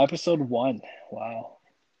Episode 1. Wow.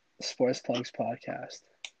 Sportsplugs Podcast.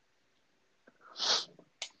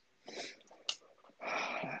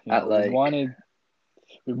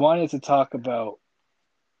 We wanted to talk about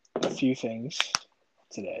a few things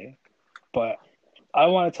today, but I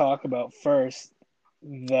want to talk about first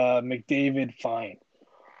the McDavid fine.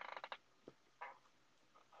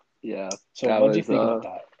 Yeah. So what do you think about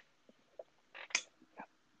that?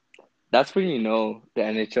 That's when you know the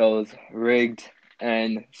NHL is rigged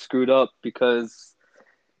and screwed up, because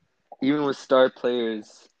even with star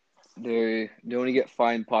players, they only get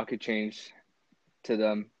fined pocket change to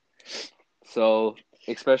them. So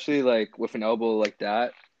especially like with an elbow like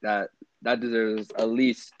that deserves at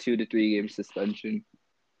least 2 to 3 game suspension.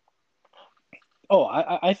 Oh,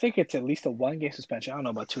 I think it's at least a 1-game suspension. I don't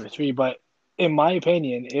know about 2 or 3, but in my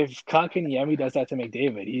opinion, if Kotkaniemi does that to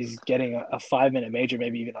McDavid, he's getting a 5-minute major,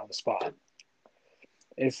 maybe even on the spot.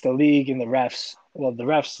 It's the league and the refs. Well, the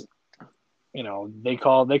refs, they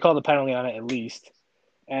call the penalty on it at least,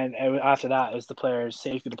 and after that is the player's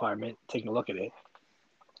safety department taking a look at it,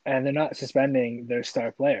 and they're not suspending their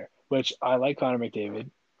star player, which I like. Connor McDavid.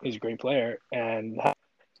 He's a great player, and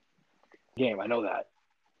game, I know that.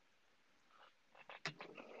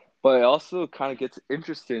 But it also kind of gets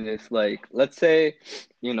interesting if, like, let's say,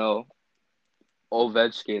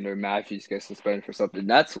 Ovechkin or Matthews gets suspended for something.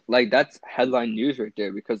 That's headline news right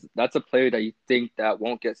there, because that's a player that you think that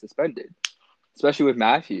won't get suspended, especially with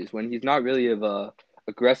Matthews, when he's not really of a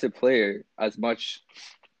aggressive player as much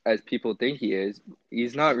as people think he is.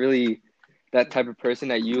 He's not really that type of person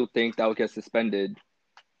that you think that will get suspended.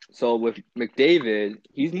 So with McDavid,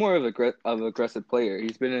 he's more of an aggressive player.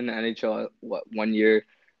 He's been in the NHL 1 year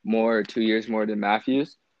more, or 2 years more than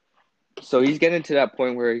Matthews. So he's getting to that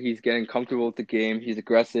point where he's getting comfortable with the game. He's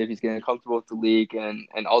aggressive. He's getting comfortable with the league and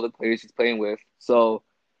all the players he's playing with. So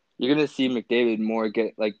you're gonna see McDavid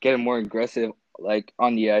getting more aggressive, like,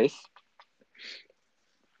 on the ice.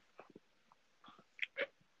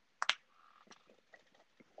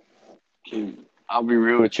 Okay, I'll be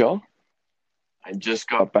real with y'all. I just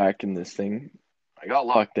got back in this thing. I got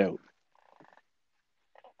locked out.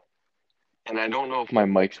 And I don't know if my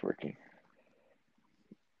mic's working.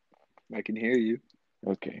 I can hear you.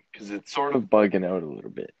 Okay, because it's sort of bugging out a little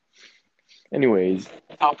bit. Anyways,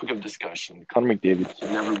 topic of discussion. Connor McDavid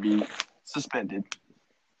should never be suspended.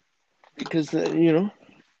 Because,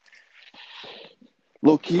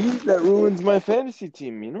 low-key, that ruins my fantasy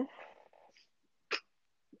team,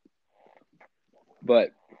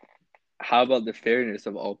 But how about the fairness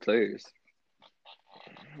of all players?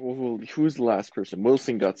 Well, who's the last person?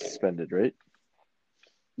 Wilson got suspended, right?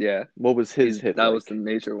 Yeah. What was his hit That like? was the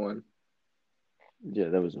major one. Yeah,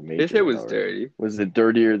 that was a major. His hit was right? dirty. Was it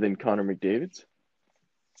dirtier than Connor McDavid's?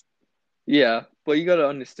 Yeah, but you got to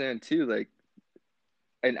understand too, like,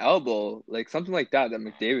 an elbow, like something like that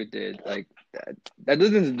McDavid did, like that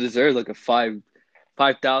doesn't deserve like a $5,000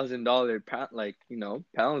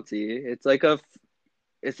 penalty. It's like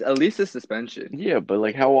it's at least a suspension. Yeah, but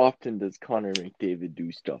like, how often does Connor McDavid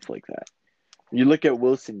do stuff like that? You look at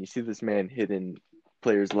Wilson, you see this man hitting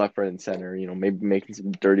players left, right, and center. Maybe making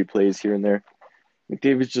some dirty plays here and there.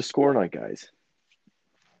 McDavid's just scoring on guys.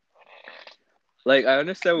 Like, I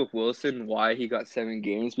understand with Wilson why he got 7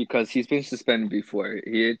 games, because he's been suspended before.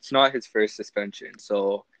 It's not his first suspension.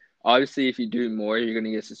 So, obviously, if you do more, you're going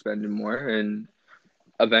to get suspended more. And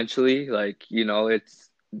eventually, it's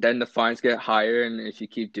then the fines get higher, and if you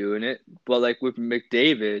keep doing it. But, like, with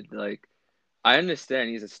McDavid, like, I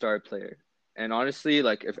understand he's a star player. And honestly,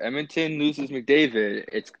 like, if Edmonton loses McDavid,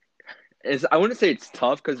 it's I wouldn't say it's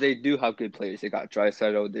tough, because they do have good players. They got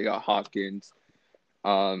Draisaitl, they got Hopkins.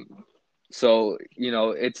 So,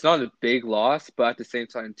 it's not a big loss, but at the same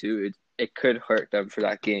time, too, it could hurt them for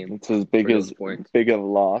that game. It's as big of a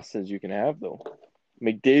loss as you can have, though.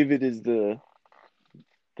 McDavid is the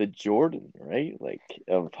Jordan, right? Like,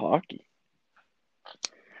 of hockey.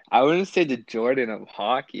 I wouldn't say the Jordan of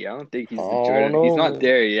hockey. I don't think he's the Jordan. No, he's not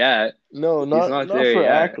there yet. No, not for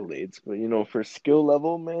accolades, but for skill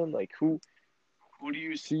level, man. Like, who do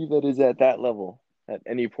you see that is at that level at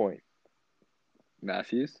any point?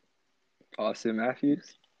 Matthews. Austin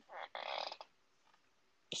Matthews.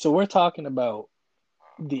 So we're talking about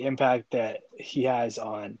the impact that he has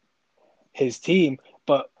on his team,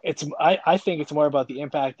 but I think it's more about the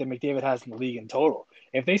impact that McDavid has in the league in total.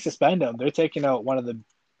 If they suspend him, they're taking out one of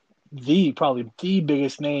probably the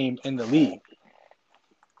biggest name in the league.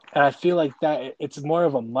 And I feel like that it's more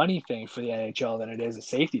of a money thing for the NHL than it is a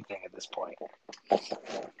safety thing at this point.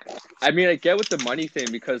 I mean, I get with the money thing,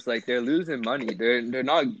 because like they're losing money. They're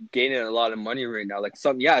not gaining a lot of money right now. Like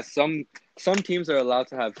some teams are allowed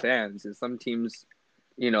to have fans, and some teams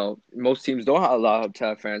most teams don't allow to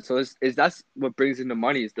have fans. So that's what brings in the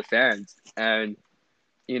money is the fans. And,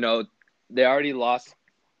 they already lost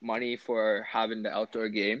money for having the outdoor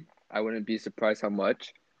game. I wouldn't be surprised how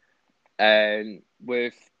much. And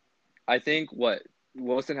I think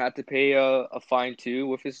Wilson had to pay a fine too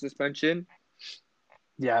with his suspension.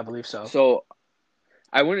 Yeah, I believe so. So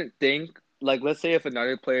I wouldn't think, like, let's say if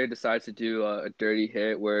another player decides to do a dirty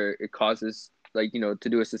hit where it causes, to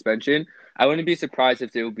do a suspension, I wouldn't be surprised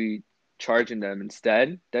if they would be charging them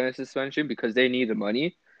instead than a suspension because they need the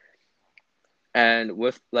money. And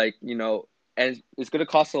and it's going to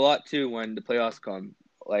cost a lot too when the playoffs come.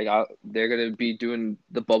 They're going to be doing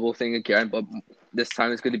the bubble thing again, but this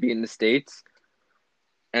time it's going to be in the States.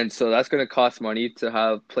 And so that's going to cost money to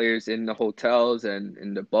have players in the hotels and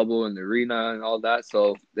in the bubble and the arena and all that.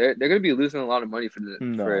 So they're going to be losing a lot of money for this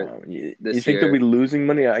you think they'll be losing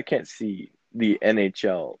money? I can't see the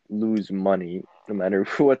NHL lose money no matter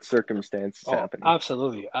what circumstances happen.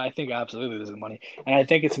 Absolutely. I think absolutely losing money. And I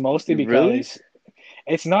think it's mostly because Really?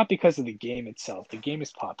 It's not because of the game itself. The game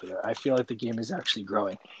is popular. I feel like the game is actually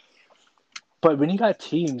growing. But when you got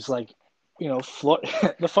teams like,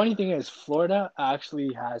 the funny thing is Florida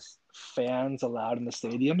actually has fans allowed in the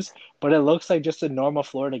stadiums, but it looks like just a normal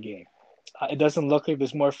Florida game. It doesn't look like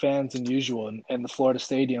there's more fans than usual in the Florida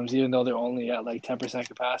stadiums, even though they're only at like 10%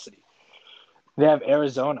 capacity. They have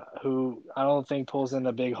Arizona, who I don't think pulls in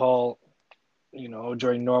a big haul,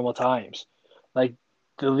 during normal times. Like,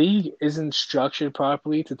 the league isn't structured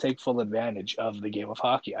properly to take full advantage of the game of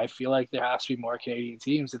hockey. I feel like there has to be more Canadian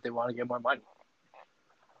teams if they want to get more money.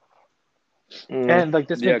 And like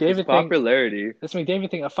this McDavid popularity. a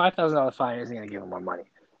 $5,000 fine isn't going to give him more money.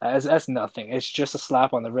 That's nothing. It's just a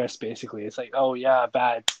slap on the wrist, basically. It's like, oh yeah,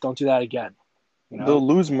 bad. Don't do that again. They'll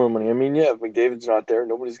lose more money. I mean, yeah, if McDavid's not there,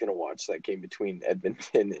 nobody's going to watch that game between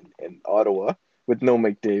Edmonton and Ottawa with no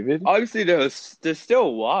McDavid. Obviously, they'll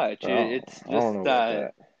still watch. It's just I don't know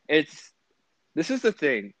about that. This is the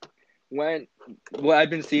thing. What I've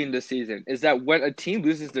been seeing this season is that when a team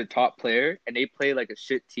loses their top player and they play like a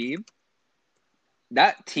shit team,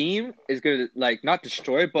 that team is going to not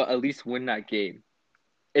destroy, but at least win that game.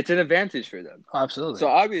 It's an advantage for them. Absolutely. So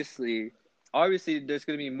obviously there's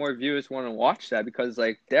going to be more viewers want to watch that because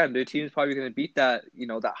damn, their team is probably going to beat that,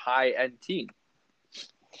 that high end team.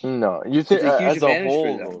 No, you think as a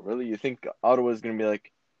whole, though, really, you think Ottawa's going to be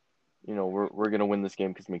like, we're going to win this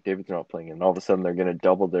game because McDavid's not playing, and all of a sudden they're going to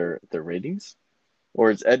double their ratings? Or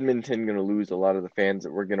is Edmonton going to lose a lot of the fans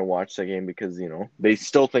that were going to watch that game because, they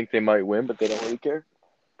still think they might win, but they don't really care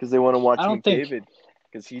because they want to watch McDavid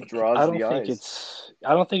because he draws the eyes.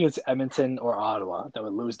 I don't think it's Edmonton or Ottawa that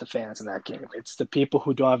would lose the fans in that game. It's the people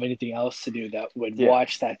who don't have anything else to do that would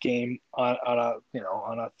watch that game on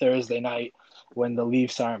a Thursday night when the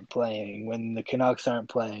Leafs aren't playing, when the Canucks aren't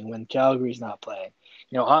playing, when Calgary's not playing.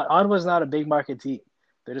 Ottawa's not a big market team.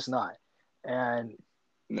 They're just not. And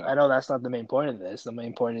no. I know that's not the main point of this. The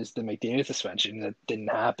main point is the McDavid suspension that didn't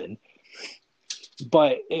happen.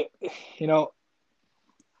 But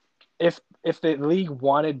if the league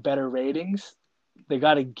wanted better ratings, they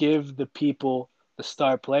got to give the people the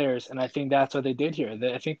star players, and I think that's what they did here.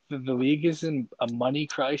 I think the league is in a money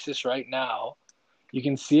crisis right now. You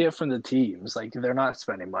can see it from the teams. They're not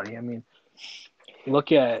spending money. I mean,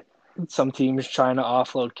 look at some teams trying to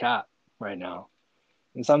offload cap right now.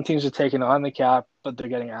 And some teams are taking on the cap, but they're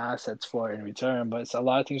getting assets for it in return. But a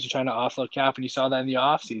lot of teams are trying to offload cap, and you saw that in the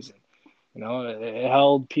offseason. It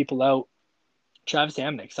held people out. Travis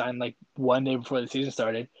Hamonic signed 1 day before the season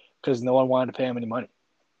started because no one wanted to pay him any money.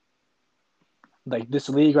 This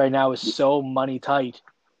league right now is so money tight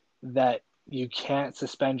that you can't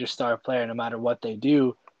suspend your star player no matter what they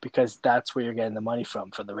do because that's where you're getting the money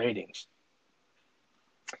from for the ratings.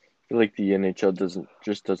 I feel like the NHL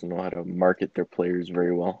doesn't know how to market their players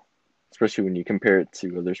very well, especially when you compare it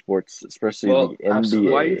to other sports, especially the NBA.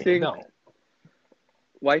 Absolutely.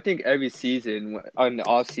 Why I think every season, on the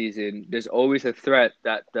off season, there's always a threat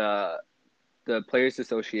that the Players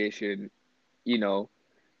Association,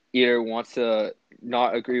 either wants to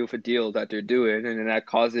not agree with a deal that they're doing, and then that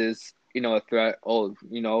causes a threat. Oh,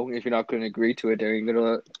 if you're not going to agree to it, then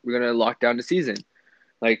we're gonna lock down the season.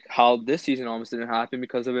 Like how this season almost didn't happen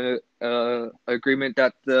because of an agreement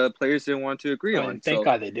that the players didn't want to agree on. Thank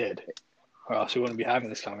God they did, or else we wouldn't be having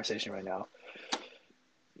this conversation right now.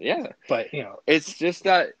 Yeah, but it's just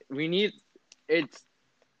that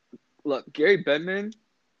look, Gary Bettman,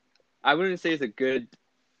 I wouldn't say he's a good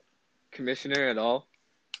commissioner at all,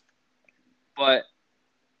 but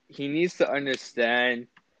he needs to understand,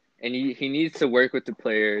 and he needs to work with the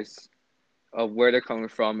players of where they're coming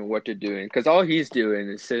from and what they're doing, because all he's doing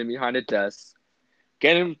is sitting behind a desk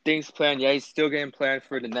getting things planned. Yeah, he's still getting planned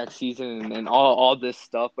for the next season and all this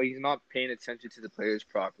stuff, but he's not paying attention to the players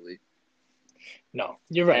properly. No,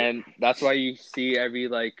 you're right. And that's why you see every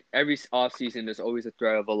offseason there's always a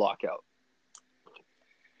threat of a lockout.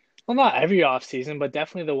 Well, not every offseason, but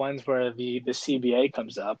definitely the ones where the CBA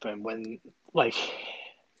comes up, and when like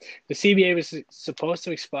the CBA was supposed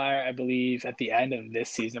to expire, I believe, at the end of this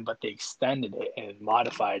season, but they extended it and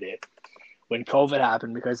modified it when COVID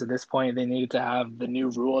happened, because at this point they needed to have the new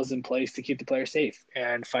rules in place to keep the players safe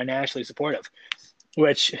and financially supportive,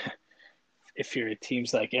 which if you're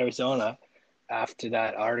teams like Arizona, after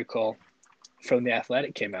that article from The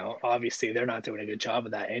Athletic came out, obviously they're not doing a good job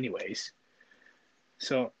of that anyways.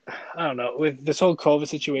 So, I don't know. With this whole COVID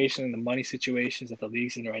situation and the money situations that the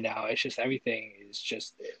league's in right now, it's just everything is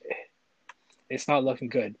just – it's not looking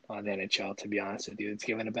good on the NHL, to be honest with you. It's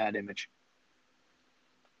giving a bad image.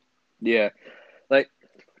 Yeah. Like,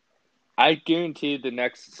 I guarantee the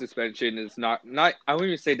next suspension is not I wouldn't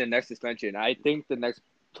even say the next suspension. I think the next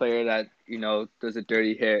player that, does a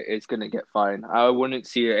dirty hit is going to get fined. I wouldn't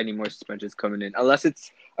see any more suspensions coming in. Unless it's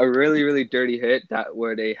a really, really dirty hit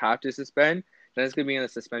where they have to suspend, then it's going to be in a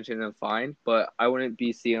suspension and fine. But I wouldn't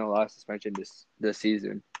be seeing a lot of suspension this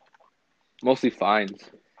season. Mostly fines.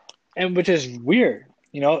 And which is weird.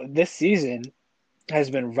 This season has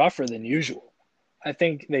been rougher than usual. I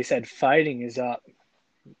think they said fighting is up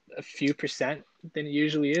a few percent than it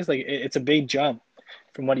usually is. Like, it's a big jump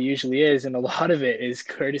from what it usually is, and a lot of it is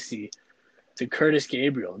courtesy to Curtis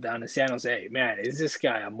Gabriel down in San Jose. Man, is this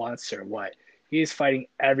guy a monster or what? He is fighting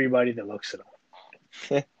everybody that looks at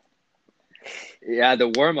him. Yeah, the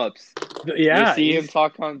warm-ups. Yeah, you see him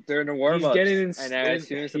talk on during the warm-ups. He's getting as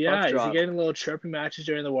soon as the puck drops. He's getting little chirping matches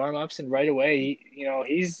during the warm-ups, and right away,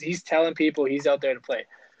 he's telling people he's out there to play.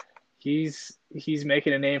 He's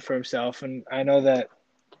making a name for himself, and I know that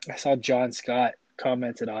I saw John Scott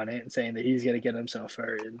commented on it and saying that he's going to get himself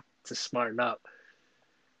hurt and to smarten up.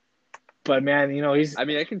 But man,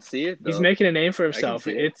 I can see it, though. He's making a name for himself.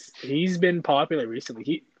 He's been popular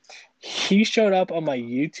recently. He showed up on my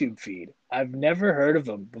YouTube feed. I've never heard of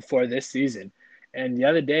him before this season. And the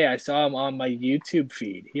other day I saw him on my YouTube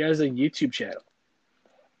feed. He has a YouTube channel.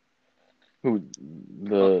 Who?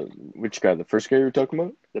 Which guy? The first guy you were talking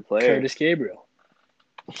about? The player. Curtis Gabriel.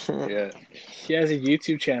 Yeah. He has a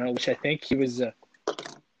YouTube channel, which I think he was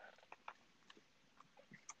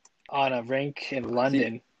on a rink in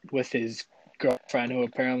London with his girlfriend, who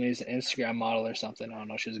apparently is an Instagram model or something. I don't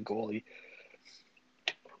know. She's a goalie.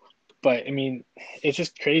 But, it's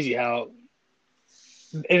just crazy how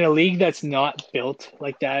in a league that's not built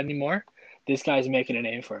like that anymore, this guy's making a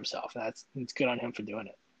name for himself. It's good on him for doing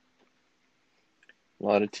it. A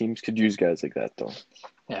lot of teams could use guys like that, though.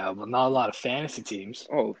 Yeah, well, not a lot of fantasy teams.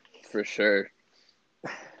 Oh, for sure.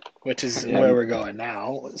 Which is where we're going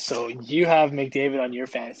now. So you have McDavid on your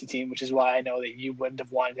fantasy team, which is why I know that you wouldn't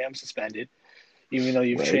have wanted him suspended, even though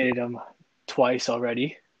you've traded him twice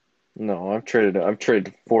already. No, I've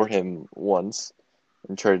traded for him once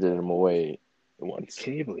and traded him away once.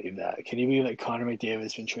 Can you believe that? Can you believe that Connor McDavid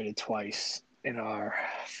has been traded twice in our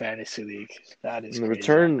fantasy league? That is in the crazy.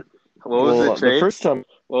 return. What was the trade? The first time.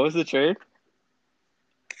 What was the trade?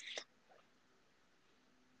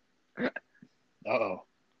 Uh-oh.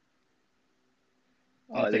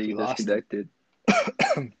 I think you disconnected.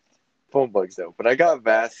 Phone bugs out. But I got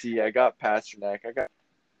Vasi, I got Pasternak,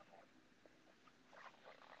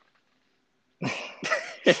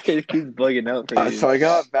 It keeps bugging out for you. So I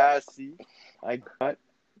got Vasi, I got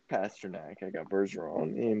Pasternak, I got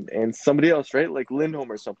Bergeron, and somebody else, right? Like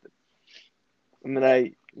Lindholm or something. And then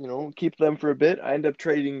I, keep them for a bit. I end up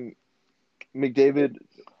trading McDavid.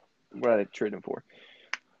 What did I trade him for?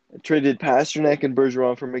 I traded Pasternak and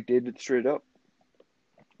Bergeron for McDavid straight up.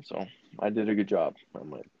 So I did a good job. I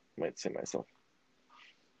might say myself.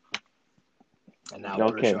 And now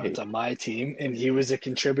Bergeron's on my team, and he was a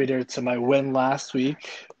contributor to my win last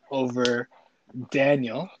week over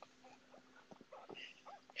Daniel.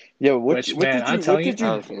 Yeah, what did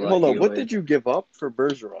you give up for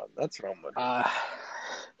Bergeron? That's what I'm wondering.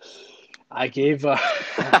 I gave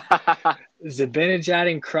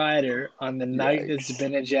Zibanejad and Kreider on the night that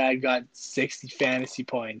Zibanejad got 60 fantasy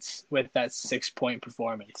points with that 6-point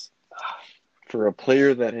performance. For a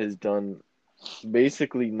player that has done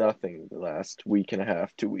basically nothing the last week and a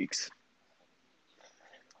half, 2 weeks.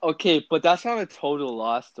 Okay, but that's not a total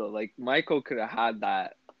loss, though. Like, Michael could have had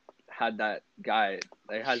that guy.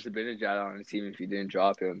 Like, had Zibanejad on his team if you didn't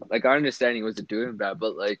drop him. Like, I understand he wasn't doing bad,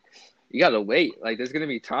 but, like, you got to wait. Like, there's going to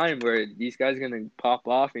be time where these guys are going to pop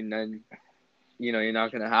off, and then, you're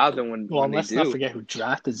not going to have them when Well, when let's they do. not forget who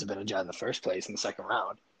drafted Zibanejad in the first place in the second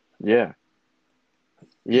round. Yeah.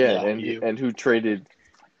 Yeah, you. and who traded,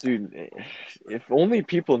 dude? If only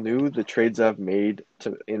people knew the trades I've made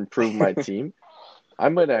to improve my team, I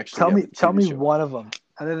might actually have a Tell TV me show. one of them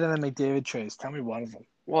other than the McDavid trades. Tell me one of them.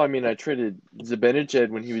 Well, I mean, I traded Zibanejad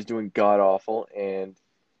when he was doing god awful, and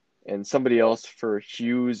somebody else for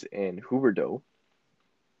Hughes and Huberdeau.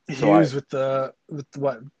 Hughes with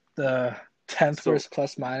what the 10th So- worst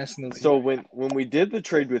plus minus in the league. So when we did the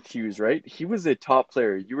trade with Hughes, right? He was a top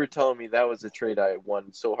player. You were telling me that was a trade I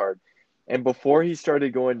won so hard. And before he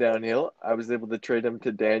started going downhill, I was able to trade him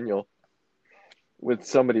to Daniel with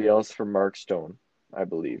somebody else for Mark Stone, I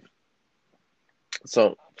believe.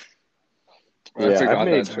 So I forgot I've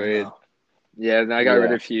made that trade. Yeah, and I got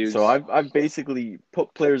rid of Hughes. So I've basically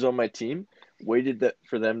put players on my team, waited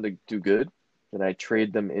for them to do good, then I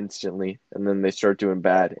trade them instantly, and then they start doing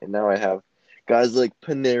bad. And now I have guys like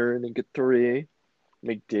Panarin and Couturier,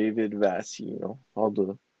 McDavid, Vasi, all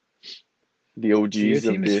the OGs Your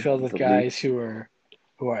team of is the filled with the guys who are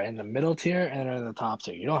in the middle tier and are in the top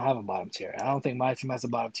tier. You don't have a bottom tier. I don't think my team has a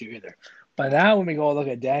bottom tier either. But now when we go look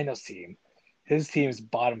at Daniel's team, his team's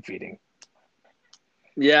bottom feeding.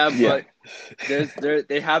 Yeah, but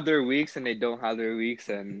they have their weeks and they don't have their weeks,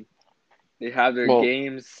 and they have their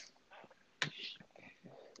games.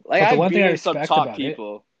 Like, But the I've one thing I beaten some respect top about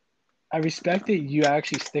people. I respect that you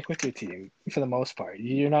actually stick with your team for the most part.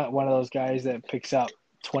 You're not one of those guys that picks up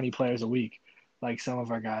 20 players a week like some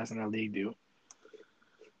of our guys in our league do.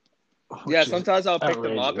 Yeah, sometimes I'll pick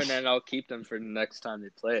them up outrageous. and then I'll keep them for the next time they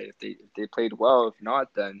play. If they played well, if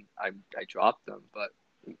not, then I drop them.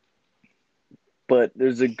 But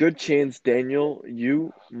there's a good chance, Daniel,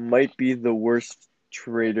 you might be the worst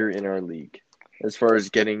trader in our league as far as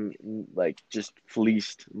getting just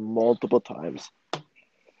fleeced multiple times.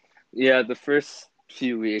 Yeah, the first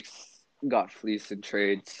few weeks got fleeced in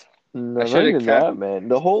trades. No, not even that, man.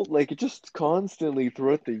 The whole it just constantly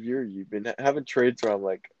throughout the year you've been having trades where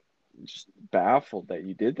I'm just baffled that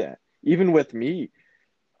you did that. Even with me,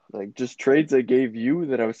 just trades I gave you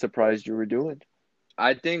that I was surprised you were doing.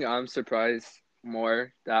 I think I'm surprised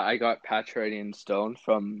more that I got Pacioretty and Stone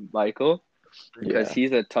from Michael because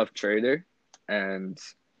he's a tough trader, and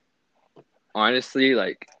honestly,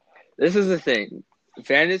 this is the thing.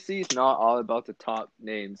 Fantasy is not all about the top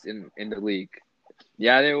names in the league.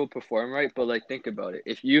 Yeah, they will perform right, but think about it.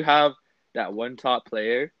 If you have that one top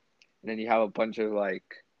player and then you have a bunch of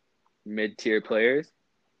mid-tier players,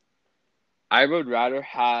 I would rather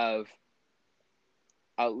have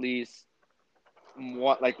at least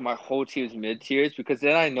my whole team's mid-tiers, because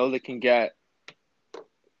then I know they can get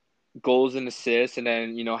goals and assists, and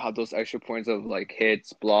then have those extra points of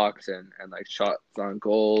hits, blocks, and shots on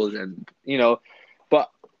goals, and but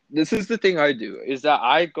this is the thing I do, is that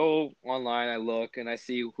I go online, I look, and I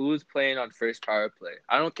see who's playing on first power play.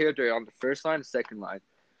 I don't care if they're on the first line or second line,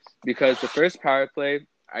 because the first power play,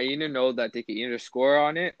 I either know that they can either score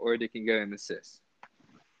on it or they can get an assist,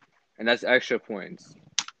 and that's extra points.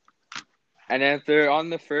 And then if they're on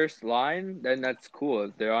the first line, then that's cool.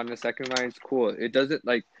 If they're on the second line, it's cool. It doesn't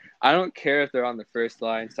I don't care if they're on the first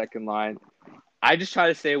line, second line. I just try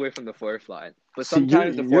to stay away from the fourth line. But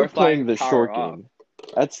sometimes the fourth line the power short off. game.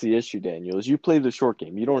 That's the issue, Daniel, is you play the short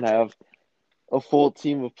game. You don't have a full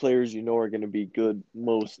team of players are going to be good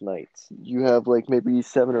most nights. You have maybe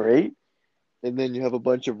 7 or 8, and then you have a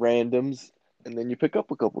bunch of randoms, and then you pick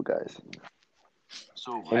up a couple guys.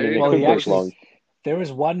 So there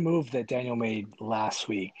was one move that Daniel made last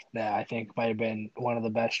week that I think might have been one of the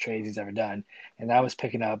best trades he's ever done, and that was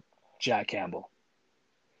picking up Jack Campbell.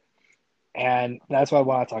 And that's what I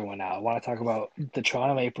want to talk about now. I want to talk about the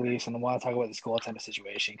Toronto Maple Leafs, and I want to talk about this goaltender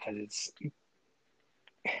situation, because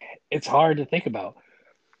it's hard to think about.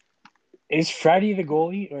 Is Freddie the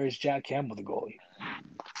goalie or is Jack Campbell the goalie?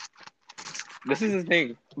 This is the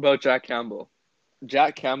thing about Jack Campbell.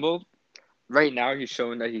 Jack Campbell, right now, he's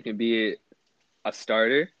showing that he can be a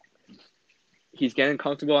starter. He's getting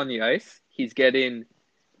comfortable on the ice. He's getting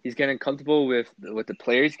comfortable with the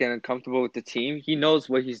players, getting comfortable with the team. He knows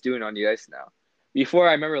what he's doing on the ice now. Before,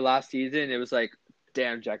 I remember last season, it was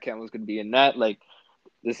damn, Jack Campbell's going to be in net.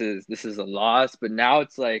 This is a loss. But now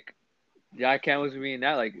it's Jack Campbell's going to be in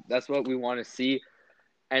net. That's what we want to see.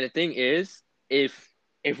 And the thing is, if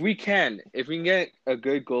we can get a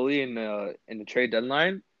good goalie in the trade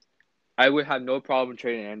deadline, I would have no problem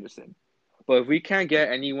trading Anderson. But if we can't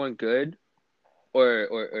get anyone good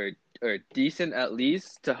or decent at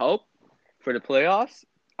least to help for the playoffs,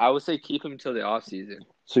 I would say keep him until the offseason.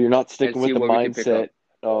 So you're not sticking with the mindset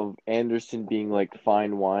of Anderson being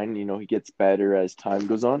fine wine, he gets better as time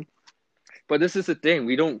goes on? But this is the thing.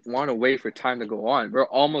 We don't want to wait for time to go on. We're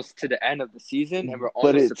almost to the end of the season, and we're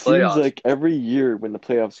But almost to it seems playoffs. like every year when the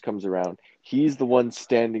playoffs comes around, he's the one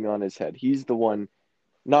standing on his head. He's the one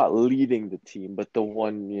not leading the team, but the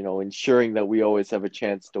one, ensuring that we always have a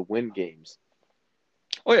chance to win games.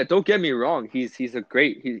 Oh yeah, don't get me wrong. He's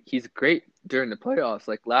great during the playoffs.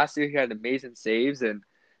 Like last year, he had amazing saves, and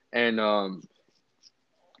I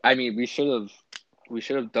mean, we should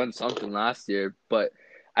have done something last year. But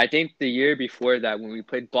I think the year before that, when we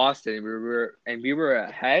played Boston, we were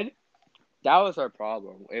ahead. That was our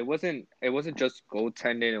problem. It wasn't just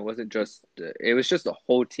goaltending. It was just the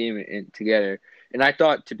whole team together. And I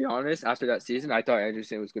thought, to be honest, after that season, I thought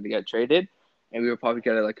Anderson was going to get traded, and we would probably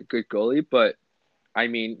get like a good goalie. But I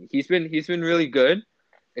mean, he's been really good.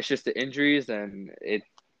 It's just the injuries and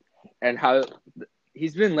how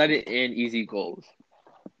he's been letting in easy goals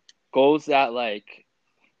that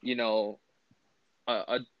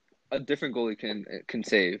a different goalie can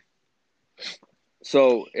save.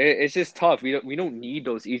 So it's just tough. We don't need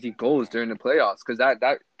those easy goals during the playoffs because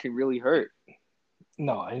that can really hurt.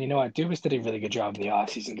 No, and you know what? Dubas did a really good job in the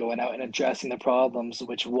offseason going out and addressing the problems,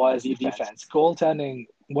 which was defense. Goaltending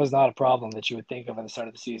was not a problem that you would think of at the start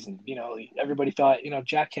of the season. Everybody thought,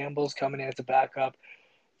 Jack Campbell's coming in as a backup.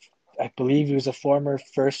 I believe he was a former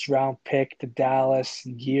first-round pick to Dallas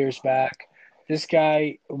years back. This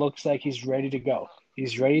guy looks like he's ready to go.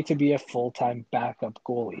 He's ready to be a full-time backup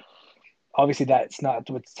goalie. Obviously, that's not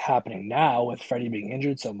what's happening now with Freddie being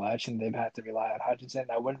injured so much, and they've had to rely on Hutchinson.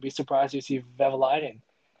 I wouldn't be surprised to see Vevalainen,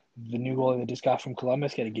 the new goalie they just got from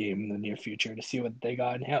Columbus, get a game in the near future to see what they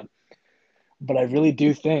got in him. But I really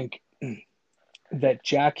do think that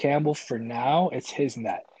Jack Campbell, for now, it's his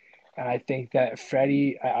net. And I think that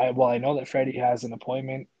Freddie, I know that Freddie has an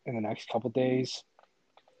appointment in the next couple of days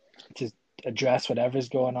to address whatever's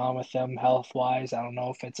going on with them health-wise. I don't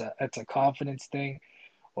know if it's a confidence thing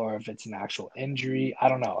or if it's an actual injury. I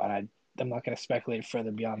don't know, and I'm not going to speculate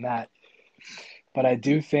further beyond that. But I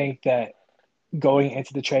do think that going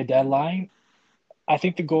into the trade deadline, I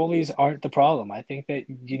think the goalies aren't the problem. I think that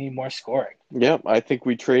you need more scoring. Yep, I think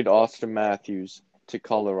we trade Austin Matthews to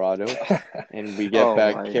Colorado, and we get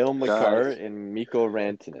back Cale Makar and Mikko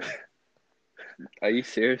Rantanen. Are you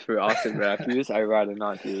serious for Austin Matthews? I'd rather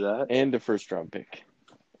not do that. And a first-round pick.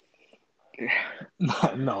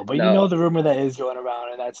 No, but you know the rumor that is going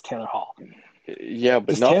around, and that's Taylor Hall. Yeah,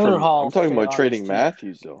 but not Taylor Hall. I'm talking about trading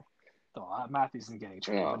Matthews, though. No, Matthews isn't getting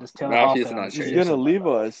traded. No, but does Taylor Matthews Hall not He's traded. going to leave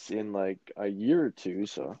us in like a year or two,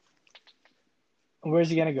 so. Where's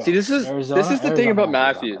he going to go? See, this is the thing about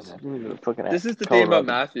Matthews. This is the thing about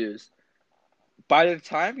Matthews. By the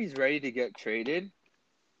time he's ready to get traded,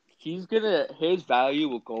 his value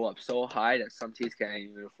will go up so high that some teams can't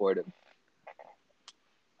even afford him.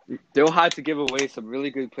 They'll have to give away some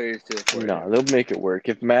really good players to afford him. No, they'll make it work.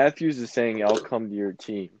 If Matthews is saying, I'll come to your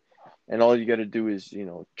team, and all you got to do is,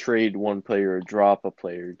 trade one player or drop a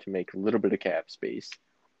player to make a little bit of cap space,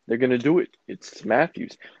 they're going to do it. It's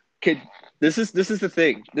Matthews. Okay, this is the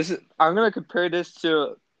thing. I'm going to compare this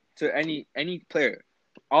to any player.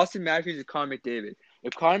 Austin Matthews and Connor McDavid.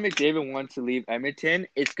 If Connor McDavid wants to leave Edmonton,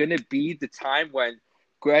 it's going to be the time when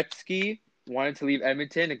Gretzky wanted to leave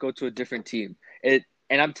Edmonton and go to a different team.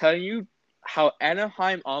 And I'm telling you how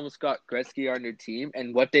Anaheim almost got Gretzky on their team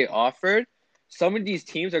and what they offered. Some of these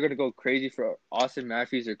teams are going to go crazy for Austin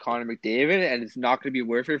Matthews or Connor McDavid, and it's not going to be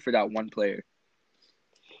worth it for that one player.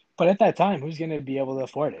 But at that time, who's going to be able to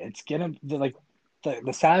afford it? It's going to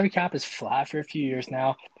the salary cap is flat for a few years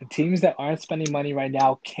now. The teams that aren't spending money right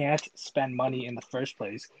now can't spend money in the first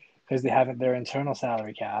place because they haven't their internal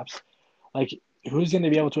salary caps. Who's going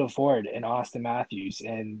to be able to afford an Austin Matthews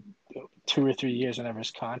in 2 or 3 years whenever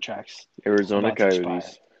his contract's Arizona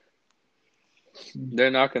Coyotes.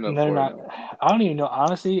 They're not going to afford him. I don't even know.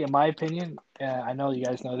 Honestly, in my opinion, I know you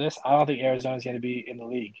guys know this, I don't think Arizona's going to be in the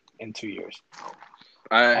league in 2 years.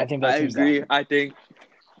 I agree. I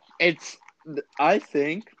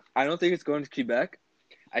don't think it's going to Quebec.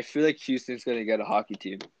 I feel like Houston's going to get a hockey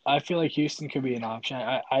team. I feel like Houston could be an option.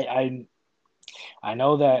 I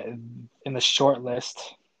know that in the short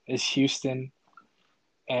list is Houston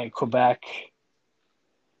and Quebec,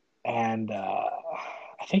 and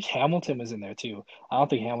I think Hamilton was in there too. I don't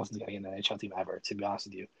think Hamilton's going to get an NHL team ever, to be honest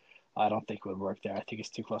with you. I don't think it would work there. I think it's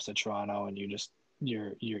too close to Toronto, and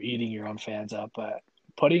you're eating your own fans up. But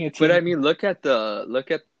putting a team. But I mean, look at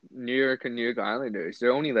New York and New York Islanders.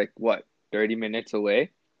 They're only 30 minutes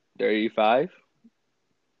away, 35.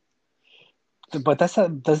 But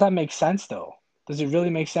does that make sense though? Does it really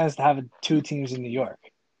make sense to have 2 teams in New York?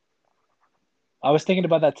 I was thinking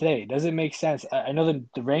about that today. Does it make sense? I know that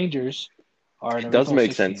the Rangers are. It does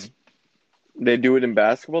make sense. They do it in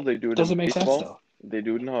basketball. They do it in Doesn't make sense baseball. though. They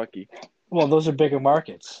do it in hockey. Well, those are bigger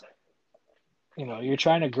markets. You're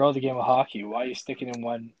trying to grow the game of hockey. Why are you sticking in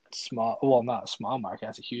one small? Well, not a small market.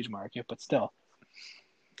 That's a huge market, but still.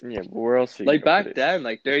 Yeah, but where else are you Like gonna put back it? then,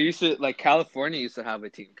 like there used to like California used to have a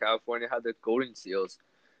team. California had the Golden Seals.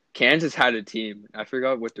 Kansas had a team. I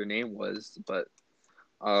forgot what their name was, but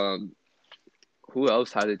who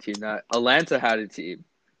else had a team? That Atlanta had a team,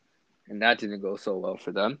 and that didn't go so well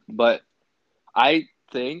for them. But I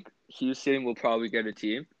think Houston will probably get a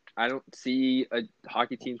team. I don't see a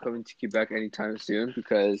hockey team coming to Quebec anytime soon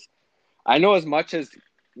because I know as much as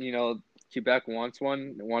Quebec wants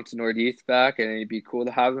Northeast back, and it'd be cool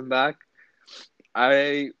to have them back.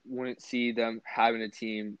 I wouldn't see them having a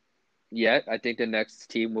team yet. I think the next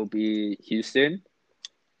team will be Houston.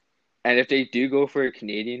 And if they do go for a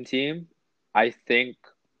Canadian team, I think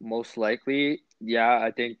most likely,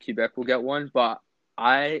 I think Quebec will get one. But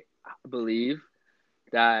I believe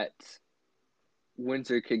that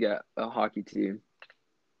Windsor could get a hockey team.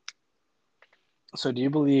 So, do you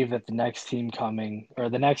believe that the next team coming, or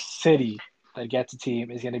the next city that gets a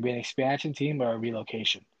team, is going to be an expansion team or a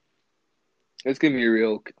relocation? It's going to be a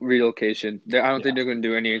real relocation. I don't think Yeah. they're going to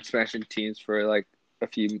do any expansion teams for like a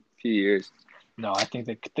few years. No, I think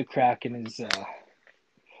the Kraken is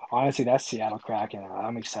honestly that's Seattle Kraken.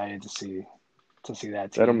 I'm excited to see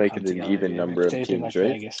that team That'll make come it an together. even If number it's of anything teams, like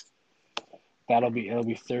right? Vegas, it'll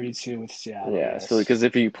be 32 with Seattle. Yeah. Yes. So because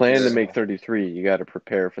if you plan to Yeah. make 33, you got to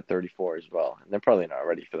prepare for 34 as well, and they're probably not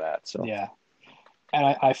ready for that. So Yeah. And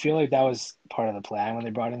I feel like that was part of the plan when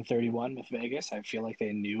they brought in 31 with Vegas. I feel like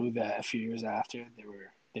they knew that a few years after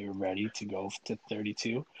they were ready to go to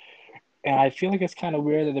 32. And I feel like it's kind of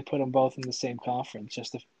weird that they put them both in the same conference,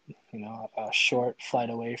 just a short flight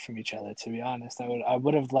away from each other. To be honest, I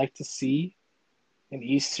would have liked to see an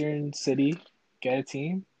Eastern city get a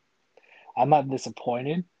team. I'm not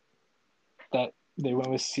disappointed that they went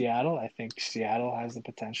with Seattle. I think Seattle has the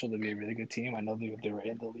potential to be a really good team. I know they were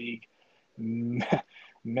in the league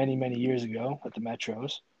many years ago with the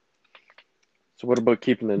Metros. So what about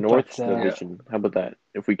keeping the North But division? How about that?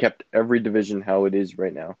 If we kept every division how it is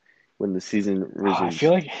right now, when the season resumes. I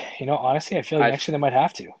feel like honestly, I feel like next year they might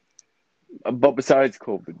have to. But besides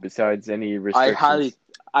COVID, besides any restrictions,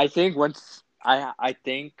 I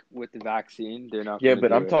think with the vaccine, they're not. yeah. Gonna But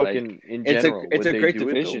do I'm it. talking in general. It's Would a they great do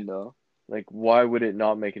it, division though? though. Like, why would it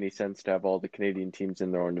not make any sense to have all the Canadian teams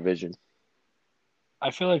in their own division? I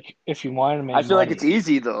feel like if you want to make I feel like money, it's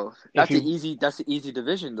easy though. If That's an easy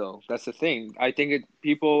division though. That's the thing. I think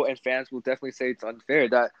people and fans will definitely say it's unfair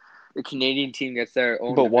that the Canadian team gets their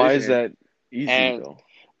own. But why is division. that easy And- though?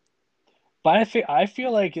 but I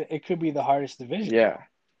feel like it could be the hardest division. Yeah.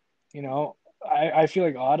 I feel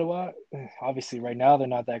like Ottawa, obviously right now they're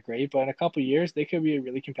not that great, but in a couple of years they could be a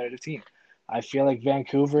really competitive team. I feel like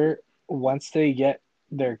Vancouver, once they get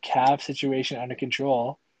their cap situation under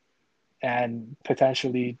control and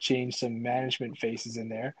potentially change some management faces in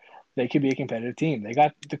there, they could be a competitive team. They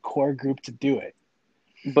got the core group to do it.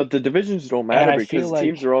 But the divisions don't And matter I because feel like-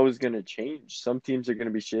 teams are always going to change. Some teams are going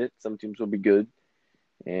to be shit. Some teams will be good.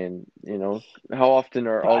 And, how often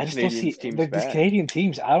are all I just don't Canadian see teams these bad? Canadian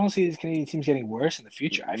teams. I don't see these Canadian teams getting worse in the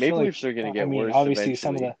future. I Maple feel like Leafs are going to get worse obviously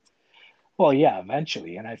some of eventually. well, yeah,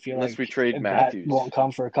 eventually, and I feel Unless like we trade that Matthews. won't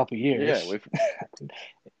come for a couple of years. Yeah,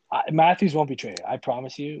 Matthews won't be traded. I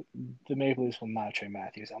promise you, the Maple Leafs will not trade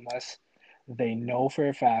Matthews unless they know for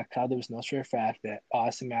a fact, Kyle Lewis knows for a fact that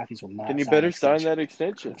Austin Matthews will not. Then you sign an better sign extension that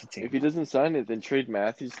extension. with the team. If he doesn't sign it, then trade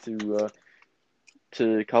Matthews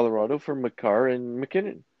to Colorado for Makar and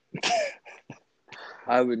McKinnon.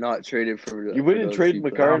 I would not trade it for. You wouldn't for those trade two I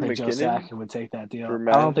Makar don't and think Joe McKinnon Sakic would take that deal. for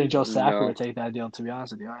I don't think Joe Matthews? Sakic No. would take that deal. To be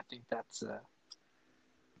honest with you, I think that's. And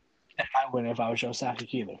I wouldn't if I was Joe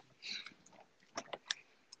Sakic either.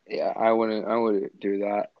 Yeah, I wouldn't do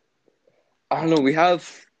that. I don't know.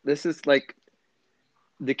 This is like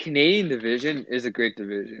the Canadian division is a great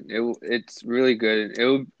division. It's really good.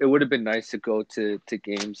 It would have been nice to go to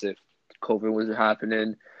games if COVID wasn't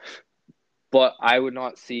happening, but I would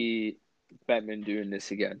not see Bettman doing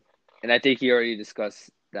this again. And I think he already discussed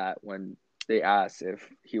that when they asked if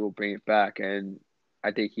he will bring it back, and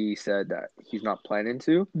I think he said that he's not planning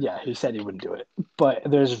to. Yeah, he said he wouldn't do it. But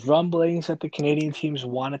there's rumblings that the Canadian teams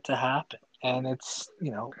want it to happen. And it's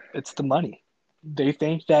the money. They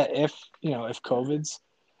think that if COVID's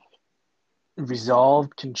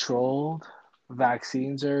resolved, controlled,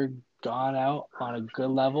 vaccines are gone out on a good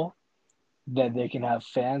level, that they can have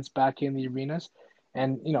fans back in the arenas.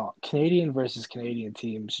 And, Canadian versus Canadian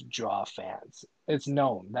teams draw fans. It's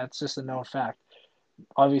known. That's just a known fact.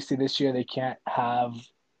 Obviously, this year they can't have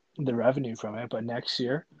the revenue from it, but next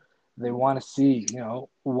year They want to see,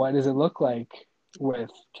 what does it look like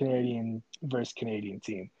with Canadian versus Canadian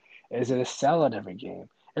team? Is it a sellout every game?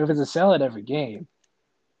 And if it's a sellout every game,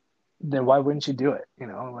 then why wouldn't you do it?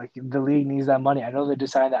 Like the league needs that money. I know they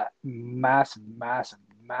just signed that massive, massive,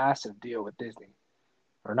 massive deal with Disney,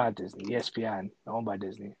 or not Disney, ESPN, owned by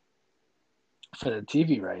Disney, for the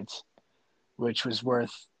TV rights, which was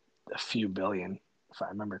worth a few billion, if I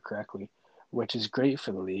remember correctly, which is great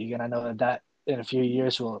for the league. And I know that in a few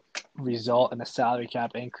years will result in a salary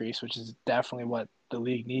cap increase, which is definitely what the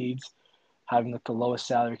league needs, having the lowest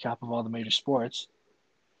salary cap of all the major sports.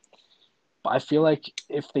 But I feel like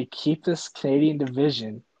if they keep this Canadian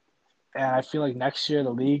division, and I feel like next year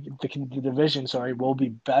the division, will be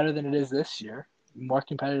better than it is this year, more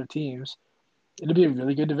competitive teams, it'll be a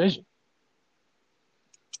really good division.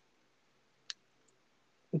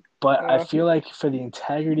 But I feel like for the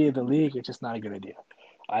integrity of the league, it's just not a good idea.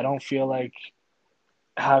 I don't feel like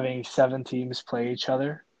having 7 teams play each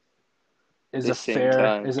other is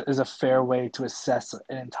a fair way to assess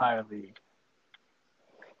an entire league.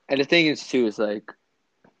 And the thing is, too, is like,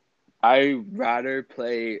 I rather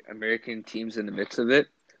play American teams in the mix of it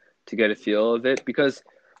to get a feel of it, because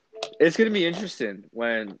it's going to be interesting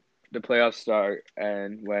when the playoffs start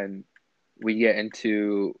and when we get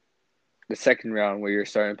into the second round where you're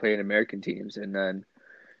starting playing American teams, and then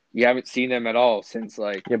you haven't seen them at all since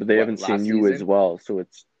but they haven't seen you season. As well, so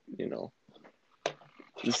it's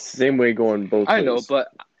the same way going both ways. I know, but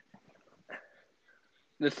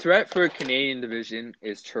the threat for a Canadian division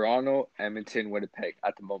is Toronto, Edmonton, Winnipeg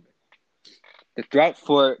at the moment. The threat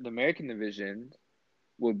for the American division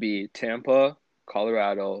would be Tampa,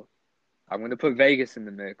 Colorado. I'm going to put Vegas in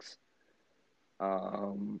the mix.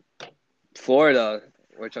 Florida,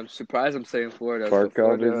 which I'm surprised I'm saying Florida.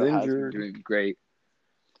 Barkov is Florida injured. Doing great.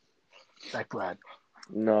 Ekblad.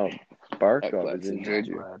 No, Barkov is injured.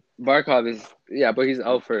 Barkov is, but he's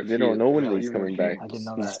out for a few. They don't know when he's coming back. I didn't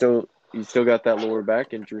know that. He's still got that lower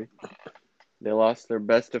back injury. They lost their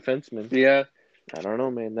best defenseman. Yeah. I don't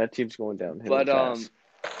know, man. That team's going downhill. But fast.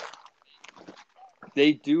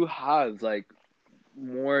 They do have like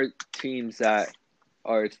more teams that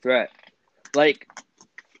are a threat. Like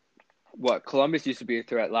what Columbus used to be a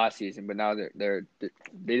threat last season, but now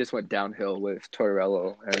they just went downhill with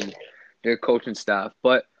Tortorella and their coaching staff.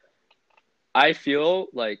 But I feel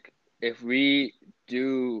like if we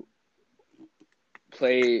do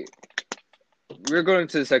play, we're going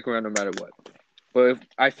to the second round no matter what. But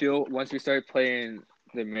I feel once we start playing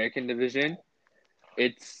the American division,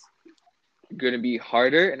 it's going to be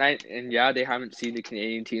harder. And they haven't seen the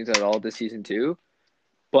Canadian teams at all this season too.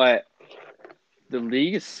 But the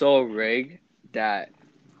league is so rigged that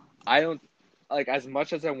I don't like, as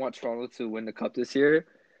much as I want Toronto to win the cup this year.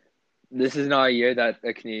 This is not a year that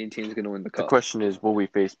a Canadian team is going to win the cup. The question is, will we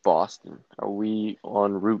face Boston? Are we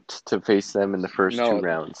en route to face them in the first 2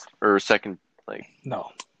 rounds or second?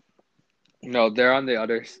 No, they're on the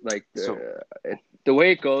other. The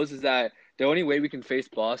way it goes is that the only way we can face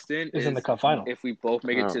Boston is in the cup final if we both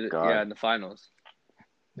make it to in the finals.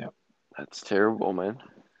 Yep, that's terrible, man.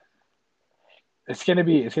 It's gonna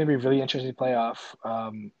be really interesting playoff.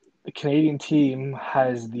 The Canadian team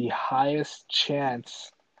has the highest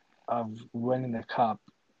chance of winning the cup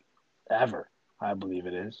ever. I believe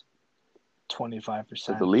it is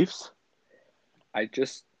 25%. The Leafs.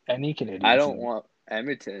 Any Canadian. I don't want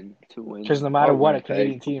Edmonton to win because no matter what, a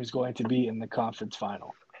Canadian team is going to be in the conference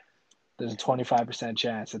final. There's a 25%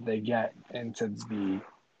 chance that they get into the.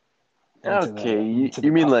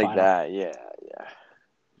 You mean like final. That? Yeah.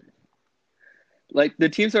 Like the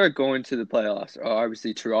teams that are going to the playoffs are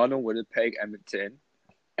obviously Toronto, Winnipeg, Edmonton,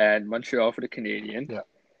 and Montreal for the Canadian. Yeah.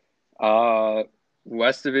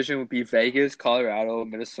 West Division would be Vegas, Colorado,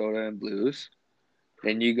 Minnesota, and Blues.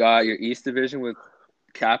 Then you got your East Division with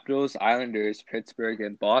Capitals, Islanders, Pittsburgh,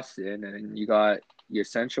 and Boston. And you got your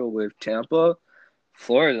Central with Tampa,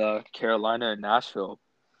 Florida, Carolina, and Nashville.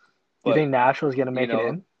 You think Nashville's going to make it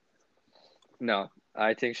in? No.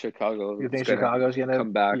 I think Chicago. You think Chicago's going to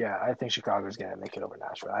come back? Yeah, I think Chicago's going to make it over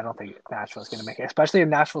Nashville. I don't think Nashville's going to make it, especially if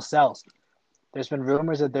Nashville sells. There's been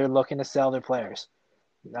rumors that they're looking to sell their players.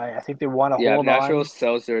 I think they want to hold on. Yeah, Nashville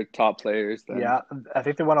sells their top players. Then. Yeah, I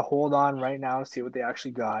think they want to hold on right now to see what they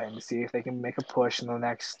actually got and see if they can make a push in the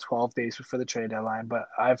next 12 days before the trade deadline. But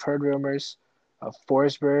I've heard rumors of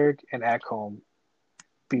Forsberg and Ekholm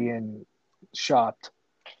being shopped.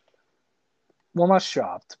 Well, not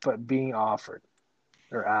shopped, but being offered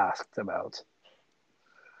or asked about,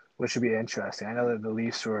 which would be interesting. I know that the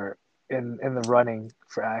Leafs were in the running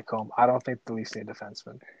for Ekholm. I don't think the Leafs need a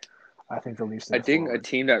defenseman. I think the Leafs need a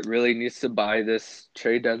team that really needs to buy this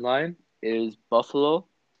trade deadline is Buffalo.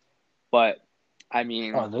 But I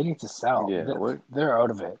mean, Oh, they need to sell. Yeah, They're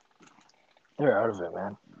out of it. They're out of it,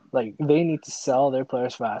 man. Like, they need to sell their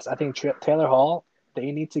players fast. I think Taylor Hall,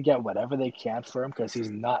 they need to get whatever they can for him because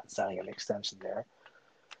he's not signing an extension there.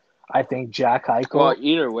 I think Jack well, Eichel,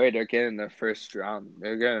 either way, they're getting the first round.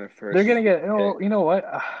 They're getting the first. they're going to get, pick. you know what?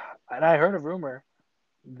 And I heard a rumor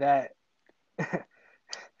that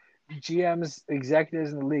GM's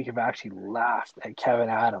executives in the league have actually laughed at Kevin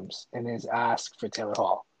Adams and his ask for Taylor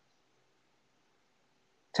Hall.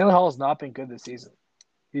 Taylor Hall has not been good this season.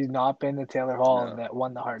 He's not been the Taylor Hall that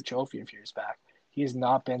won the Hart Trophy a few years back. He's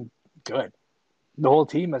not been good. The whole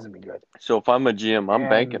team hasn't been good. So if I'm a GM, I'm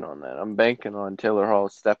banking on that. I'm banking on Taylor Hall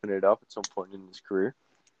stepping it up at some point in his career.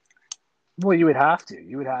 Well, you would have to.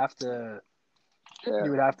 You would have to. Yeah.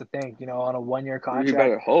 You would have to think, on a 1-year contract. You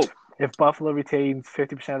better hope. If Buffalo retains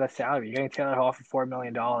 50% of that salary, you're getting Taylor Hall for $4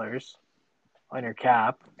 million on your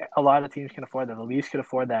cap. A lot of teams can afford that. The Leafs could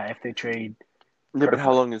afford that if they trade. Yeah, but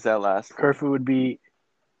how long does that last? Kerfoot would be.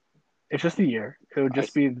 It's just a year. It would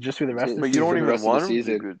just be the rest of the season. But you don't even want him to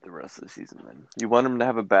season. be good the rest of the season. Then you want him to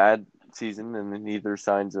have a bad season and then either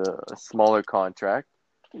signs a smaller contract.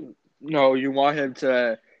 No, you want him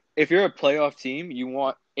to. If you're a playoff team,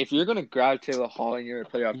 if you're gonna grab Taylor Hall and you're a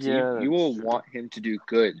playoff team, you will want him to do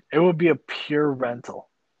good. It would be a pure rental.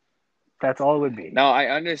 That's all it would be. Now I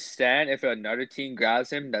understand if another team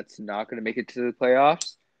grabs him that's not gonna make it to the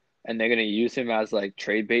playoffs, and they're gonna use him as like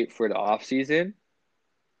trade bait for the offseason,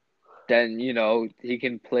 then he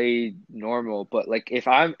can play normal. But like if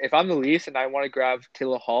I'm the Leafs and I want to grab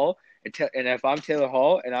Taylor Hall, and if I'm Taylor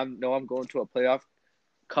Hall and I'm going to a playoff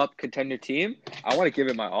cup contender team, I want to give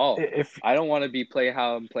it my all. I don't want to be playing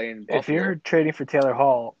how I'm playing Buffalo. If you're trading for Taylor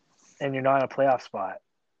Hall and you're not in a playoff spot,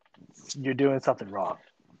 you're doing something wrong.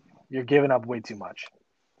 You're giving up way too much.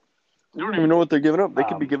 You don't even know what they're giving up. They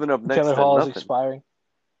could be giving up next Taylor to Hall nothing. is expiring.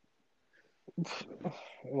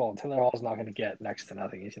 Well, Taylor Hall's not going to get next to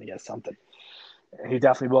nothing. He's going to get something. He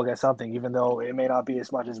definitely will get something, even though it may not be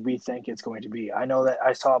as much as we think it's going to be. I know that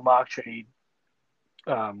I saw a mock trade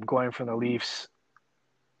going from the Leafs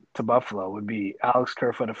to Buffalo would be Alex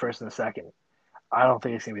Kerfoot a first and a second. I don't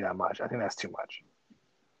think it's going to be that much. I think that's too much.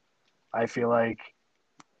 I feel like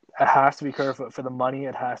it has to be Kerfoot. For the money,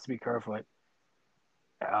 it has to be Kerfoot.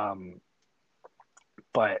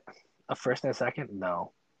 But a first and a second,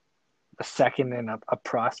 no. A second and a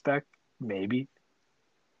prospect, maybe.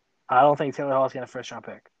 I don't think Taylor Hall is getting a first-round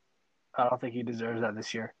pick. I don't think he deserves that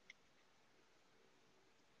this year.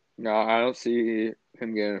 No, I don't see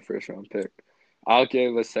him getting a first-round pick. I'll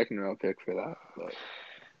give a second-round pick for that. But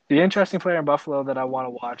the interesting player in Buffalo that I want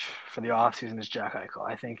to watch for the offseason is Jack Eichel.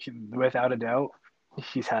 I think, without a doubt,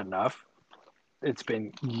 he's had enough. It's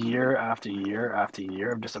been year after year after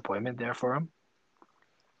year of disappointment there for him.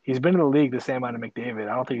 He's been in the league the same amount of McDavid.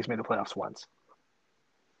 I don't think he's made the playoffs once.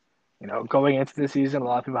 Going into the season, a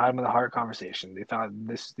lot of people had him in the Hart conversation. They thought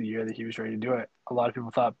this is the year that he was ready to do it. A lot of people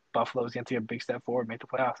thought Buffalo was going to take a big step forward, make the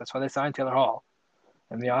playoffs. That's why they signed Taylor Hall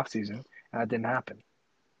in the offseason, and that didn't happen.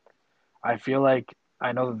 I feel like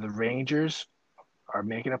I know that the Rangers are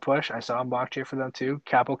making a push. I saw a mock trade for them too.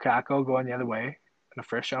 Capo Caco going the other way in a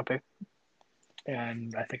first-round pick,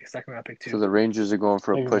 and I think a second-round pick too. So the Rangers are going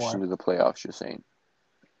for a push more. into the playoffs, you're saying?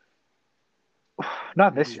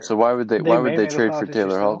 Not this year. So why would they trade for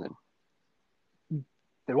Taylor Hall then?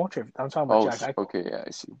 They won't trade. I'm talking about Jack Eichel. Okay, yeah, I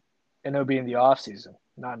see. And it'll be in the off season,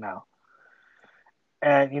 not now.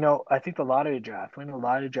 And I think the lottery draft, winning the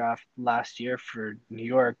lottery draft last year for New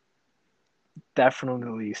York,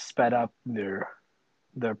 definitely sped up their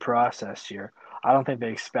process here. I don't think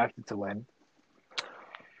they expected to win.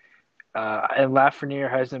 And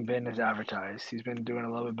Lafreniere hasn't been as advertised. He's been doing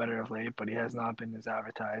a little bit better of late, but he has not been as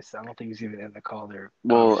advertised. I don't think he's even in the Calder.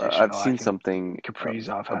 Well, I've seen something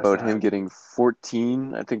about him getting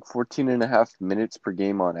 14 and a half minutes per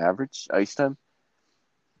game on average ice time.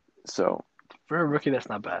 So for a rookie, that's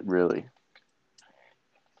not bad. Really?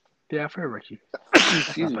 Yeah, for a rookie,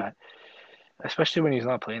 that's not bad. Especially when he's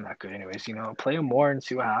not playing that good anyways. Play him more and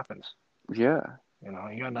see what happens. Yeah. You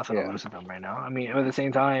got nothing to lose with him right now. I mean, at the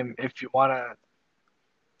same time, if you want to,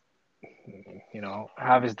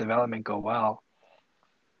 have his development go well,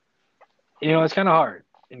 it's kind of hard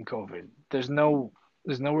in COVID. There's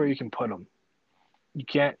nowhere you can put him.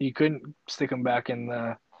 You couldn't stick him back in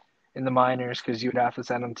the minors because you would have to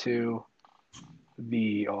send him to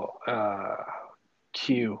the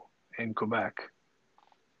Q in Quebec.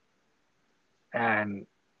 And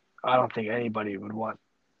I don't think anybody would want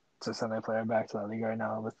to send their player back to that league right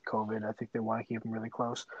now with COVID. I think they want to keep him really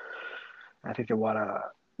close. I think they want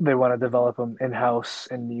to develop him in-house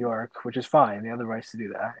in New York, which is fine. They have the rights to do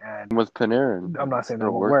that. And with Panarin, I'm not saying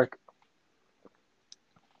that won't work.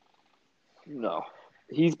 No.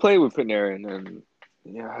 He's played with Panarin and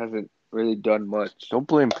hasn't really done much. Don't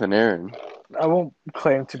blame Panarin. I won't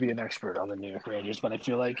claim to be an expert on the New York Rangers, but I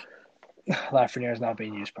feel like Lafreniere is not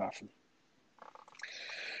being used properly.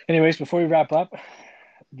 Anyways, before we wrap up,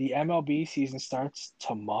 the MLB season starts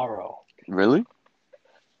tomorrow. Really?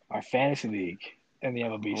 Our fantasy league in the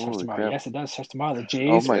MLB starts Holy tomorrow. crap. Yes, it does start tomorrow. The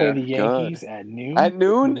Jays my play the God. Yankees at noon. At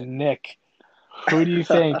noon? Nick, who do you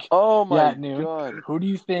think? Oh my at noon. God. Who do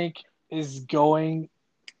you think is going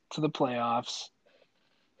to the playoffs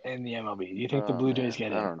in the MLB? Do you think the Blue Jays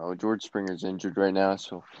get in? I don't know. George Springer's injured right now,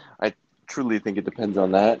 so I truly think it depends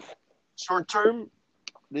on that. Short term,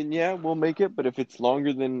 then yeah, we'll make it. But if it's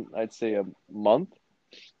longer than, I'd say, a month,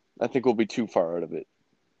 I think we'll be too far out of it.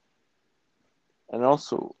 And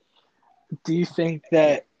also, do you think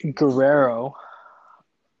that Guerrero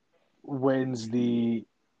wins the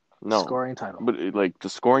scoring title? But like the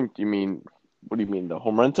scoring, what do you mean, the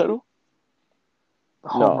home run title?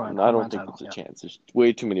 I don't think there's a chance. There's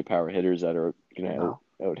way too many power hitters that are going to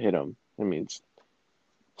out hit him. I mean,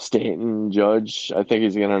 Stanton, Judge, I think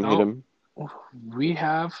he's going to hit him. We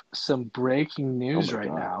have some breaking news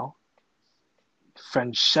now.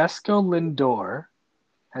 Francesco Lindor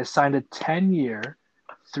has signed a 10-year,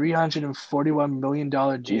 $341 million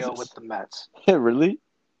deal with the Mets. Really?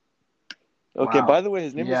 Okay, Wow. by the way,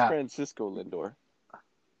 his name is Francisco Lindor.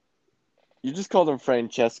 You just called him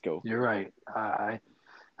Francesco. You're right. I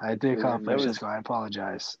did call him Francesco. I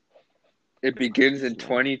apologize. It begins in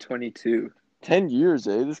 2022. 10 years,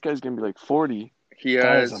 eh? This guy's going to be like 40.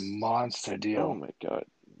 That is a monster deal. Oh, my God.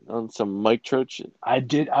 On some Mike Trout shit. I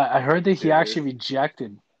heard that he actually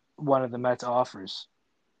rejected one of the Mets' offers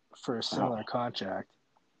for a similar contract.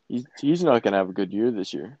 He's not going to have a good year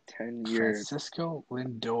this year. 10 years. Francisco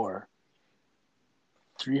Lindor,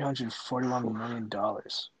 $341 million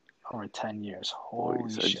over 10 years. Holy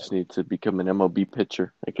shit. I just need to become an MLB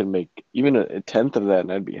pitcher. I can make even a tenth of that,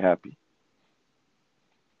 and I'd be happy.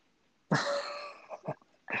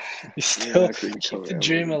 You still keep the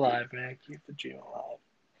dream alive, man. Keep the dream alive.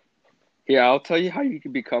 Yeah, I'll tell you how you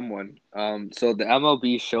can become one. So the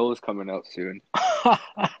MLB show is coming out soon,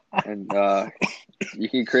 and you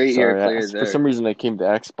can create your players there. For some reason, I came to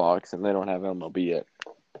Xbox, and they don't have MLB yet.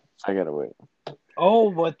 I gotta wait. Oh,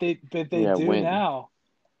 but they do now.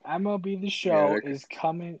 MLB The Show is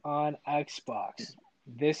coming on Xbox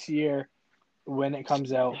this year when it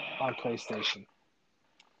comes out on PlayStation.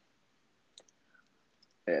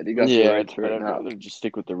 Yeah, they got the rights for it I'd now. rather just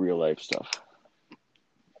stick with the real life stuff.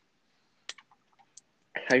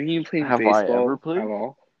 Have you played Have baseball I ever played? at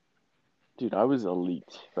all? Dude, I was elite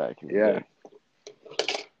back in the day.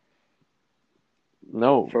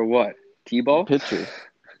 No. For what? T-ball? Pitcher.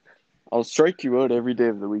 I'll strike you out every day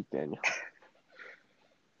of the week, Daniel.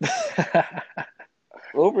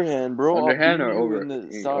 Overhand, bro. Underhand I'll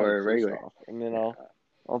or regular? Off, and then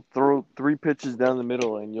I'll throw 3 pitches down the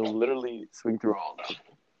middle, and you'll literally swing through all of them.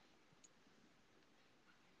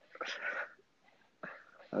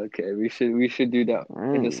 Okay, we should do that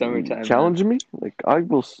in the summertime. Challenge me? Like I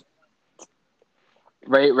will.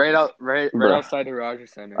 Right outside the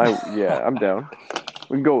Rogers Center. I'm down.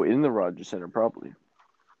 We can go in the Rogers Center probably.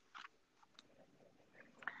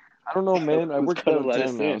 I don't know, man. I work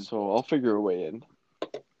downtown now, so I'll figure a way in.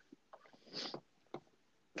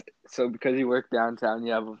 So because you work downtown,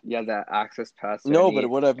 you have that access pass. No, but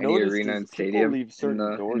what I've noticed arena is and people stadium leave certain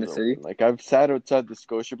doors in the city. open. Like I've sat outside the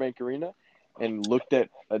Scotiabank Arena and looked at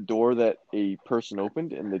a door that a person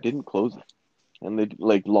opened, and they didn't close it, and they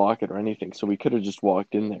didn't lock it or anything. So we could have just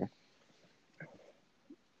walked in there.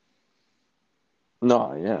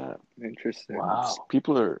 No, yeah. Interesting. Wow.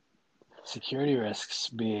 People are security risks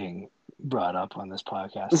being brought up on this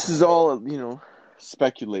podcast. This is all,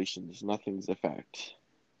 speculations. Nothing's a fact.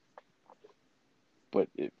 But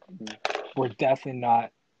we're definitely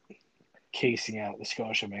not casing out the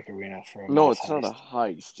Scotiabank Arena for a No, it's not a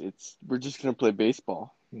heist. We're just gonna play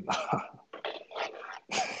baseball.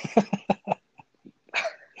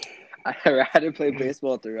 I'd rather play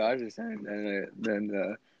baseball at the Rogers Center than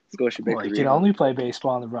the Scotiabank Arena. You can only play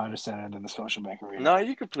baseball in the Rogers Center than the Scotiabank Arena. No,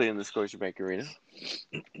 you can play in the Scotiabank Arena.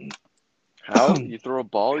 How? You throw a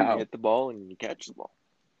ball, you hit the ball, and you catch the ball.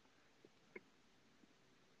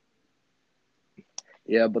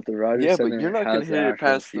 Yeah, but the Rogers Center but you're not going to hit it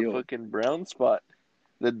past the fucking brown spot.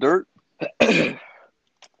 The dirt. Yeah,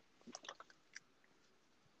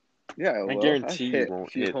 well, I guarantee you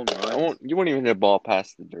won't hit. You won't even hit a ball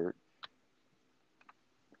past the dirt.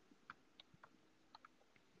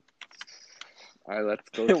 All right, let's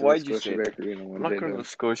go to the Scotiabank Arena one day. I'm not going to the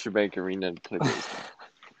Scotiabank Arena and play baseball.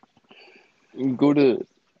 You can go to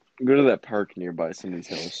that park nearby somebody's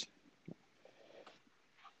house.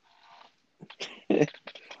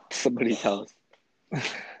 Somebody tell us.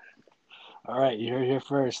 All right, you heard here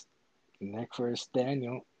first. Nick versus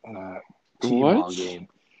Daniel. T-ball What? game.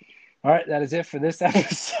 All right, that is it for this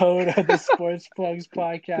episode of the Sports Plugs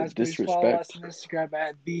podcast. Please follow us on Instagram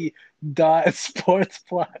at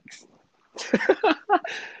 @the.sportsplugs.